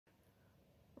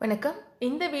வணக்கம்.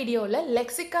 இந்த வீடியோவில்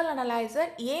லெக்சிக்கல்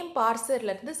அனலைசர் ஏன்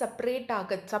பார்சர்லேருந்து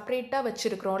செப்பரேட்டாக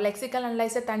வச்சுருக்கிறோம், லெக்சிக்கல்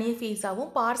அனலைசர் தனி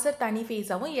ஃபேஸாகவும் பார்சர் தனி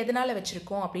ஃபேஸாகவும் எதனால்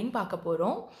வச்சுருக்கோம் அப்படின்னு பார்க்க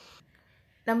போகிறோம்.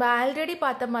 நம்ம ஆல்ரெடி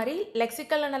பார்த்த மாதிரி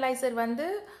லெக்சிக்கல் அனலைசர் வந்து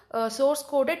சோர்ஸ்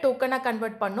கோடை டோக்கனாக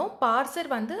கன்வெர்ட் பண்ணும், பார்சர்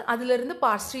வந்து அதிலிருந்து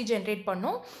பார்ஸ் ஜென்ரேட்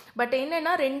பண்ணும். பட்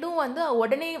என்னென்னா ரெண்டும் வந்து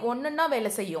உடனே ஒன்றுன்னா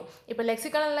வேலை செய்யும். இப்போ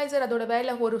லெக்சிக்கல் அனலைசர் அதோட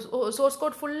வேலை ஒரு சோர்ஸ்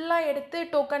கோட் ஃபுல்லாக எடுத்து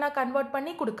டோக்கனாக கன்வெர்ட்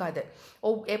பண்ணி கொடுக்காது.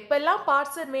 எப்பெல்லாம்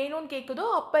பார்சர் வேணும்னு கேட்குதோ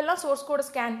அப்போல்லாம் சோர்ஸ் கோடை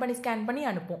ஸ்கேன் பண்ணி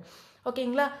அனுப்பும்.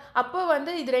 ஓகேங்களா? அப்போ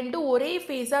வந்து இது ரெண்டும் ஒரே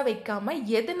ஃபேஸாக வைக்காமல்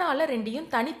எதனால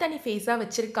ரெண்டையும் தனித்தனி ஃபேஸாக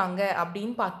வச்சுருக்காங்க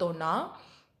அப்படின்னு பார்த்தோன்னா,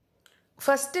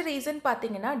 ஃபஸ்ட்டு ரீசன்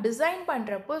பார்த்தீங்கன்னா டிசைன்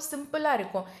பண்ணுறப்போ சிம்பிளாக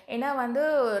இருக்கும். ஏன்னா வந்து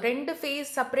ரெண்டு ஃபேஸ்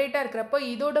செப்பரேட்டாக இருக்கிறப்போ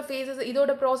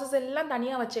இதோட ப்ராசஸ் எல்லாம்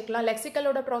தனியாக வச்சுக்கலாம்,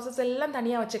 லெக்சிக்கலோட ப்ராசஸ் எல்லாம்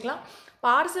தனியாக வச்சுக்கலாம்,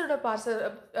 பார்சரோட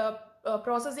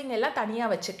ப்ராசஸிங் எல்லாம்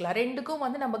தனியாக வச்சுக்கலாம். ரெண்டுக்கும்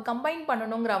வந்து நம்ம கம்பைன்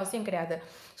பண்ணணுங்கிற அவசியம் கிடையாது.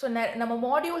 ஸோ நம்ம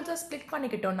மாடியூல்ஸை ஸ்ப்ளிட்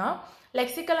பண்ணிக்கிட்டோன்னா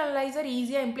லெக்சிக்கல் அனலைசர்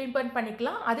ஈஸியாக இம்ப்ளிமெண்ட்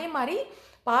பண்ணிக்கலாம், அதே மாதிரி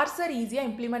பார்சர் ஈஸியாக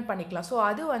இம்ப்ளிமெண்ட் பண்ணிக்கலாம். ஸோ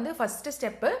அது வந்து ஃபஸ்ட்டு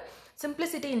ஸ்டெப்பு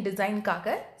சிம்பிளிசிட்டி இன்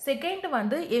டிசைனுக்காக. செகண்ட்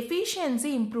வந்து எஃபிஷியன்சி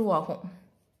இம்ப்ரூவ் ஆகும்.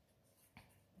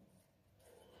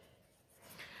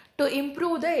 டு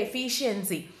இம்ப்ரூவ் த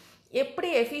எஃபிஷியன்சி, எப்படி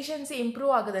எஃபிஷியன்சி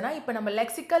இம்ப்ரூவ் ஆகுதுன்னா, இப்போ நம்ம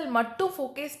லெக்சிக்கல் மட்டும்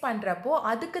ஃபோக்கஸ் பண்ணுறப்போ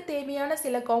அதுக்கு தேவையான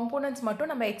சில காம்போனன்ட்ஸ்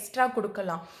மட்டும் நம்ம எக்ஸ்ட்ரா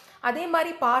கொடுக்கலாம். அதே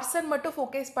மாதிரி பார்சர் மட்டும்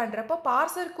ஃபோக்கஸ் பண்ணுறப்போ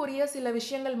பார்சருக்குரிய சில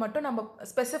விஷயங்கள் மட்டும் நம்ம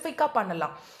ஸ்பெசிஃபிக்காக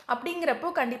பண்ணலாம்.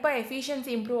 அப்படிங்கிறப்போ கண்டிப்பாக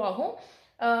எஃபிஷியன்சி இம்ப்ரூவ் ஆகும்.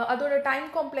 அதோட டைம்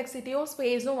காம்ப்ளெக்சிட்டியும்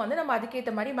ஸ்பேஸும் வந்து நம்ம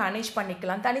அதுக்கேற்ற மாதிரி மேனேஜ்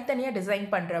பண்ணிக்கலாம். தனித்தனியாக டிசைன்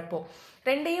பண்ணுறப்போ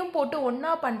ரெண்டையும் போட்டு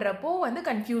ஒன்றா பண்ணுறப்போ வந்து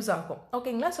கன்ஃபியூஸ் ஆகும்.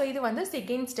 ஓகேங்களா? ஸோ இது வந்து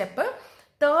செகண்ட் ஸ்டெப்பு.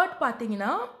 தேர்ட்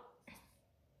பார்த்தீங்கன்னா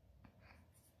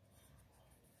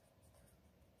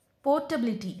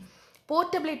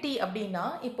போர்ட்டபிலிட்டி அப்படின்னா,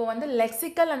 இப்போ வந்து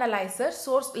லெக்சிக்கல்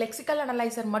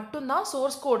அனலைசர் மட்டும்தான்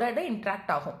சோர்ஸ் கோடோட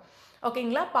இன்ட்ராக்ட் ஆகும்.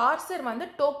 ஓகேங்களா? பார்சர் வந்து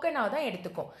டோக்கனாக தான்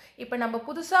எடுத்துக்கும். இப்போ நம்ம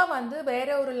புதுசாக வந்து வேற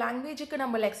ஒரு லாங்குவேஜுக்கு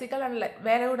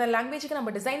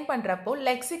நம்ம டிசைன் பண்ணுறப்போ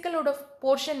லெக்சிக்கலோட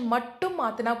போர்ஷன் மட்டும்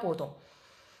மாற்றினா போதும்.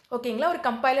 ஓகேங்களா? ஒரு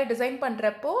கம்பைலர் டிசைன்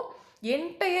பண்ணுறப்போ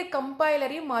என்டையர்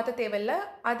கம்பைலரையும் மாற்ற தேவையில்லை.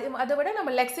 அதை விட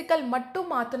நம்ம லெக்சிக்கல் மட்டும்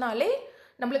மாற்றினாலே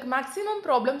நம்மளுக்கு மேக்ஸிமம்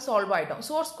ப்ராப்ளம் சால்வ் ஆகிடும்.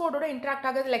 சோர்ஸ் கோடோட இன்ட்ராக்ட்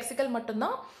ஆகிறது லெக்சிக்கல்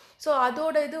மட்டும்தான். ஸோ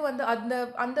அதோட இது வந்து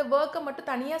அந்த ஒர்க்கை மட்டும்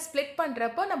தனியாக ஸ்ப்ளிட்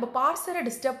பண்ணுறப்போ நம்ம பார்சரை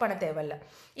டிஸ்டர்ப் பண்ண தேவையில்லை.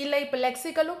 இல்லை இப்போ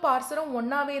லெக்சிக்கலும் பார்சரும்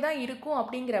ஒன்றாவே தான் இருக்கும்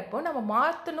அப்படிங்கிறப்போ நம்ம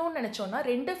மாற்றணும்னு நினச்சோன்னா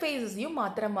ரெண்டு ஃபேஸஸையும்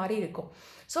மாற்றுற மாதிரி இருக்கும்.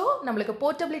 ஸோ நம்மளுக்கு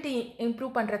போர்ட்டபிலிட்டி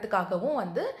இம்ப்ரூவ் பண்ணுறதுக்காகவும்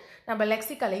வந்து நம்ம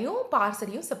லெக்சிக்கலையும்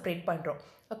பார்சரையும் செப்பரேட் பண்ணுறோம்.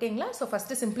 ஓகேங்களா? ஸோ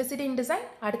ஃபஸ்ட்டு சிம்பிளிசிட்டி இன் டிசைன்,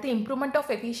 அடுத்து இம்ப்ரூவ்மெண்ட்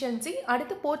ஆஃப் எஃபிஷியன்சி,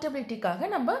 அடுத்து போர்ட்டபிலிட்டிக்காக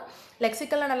நம்ம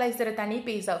லெக்சிக்கல் அனலைசரை தனி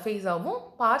ஃபேஸாகவும்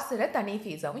பார்சரை தனி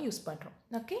ஃபேஸாகவும் யூஸ் பண்ணுறோம்.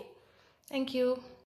 Okay, thank you.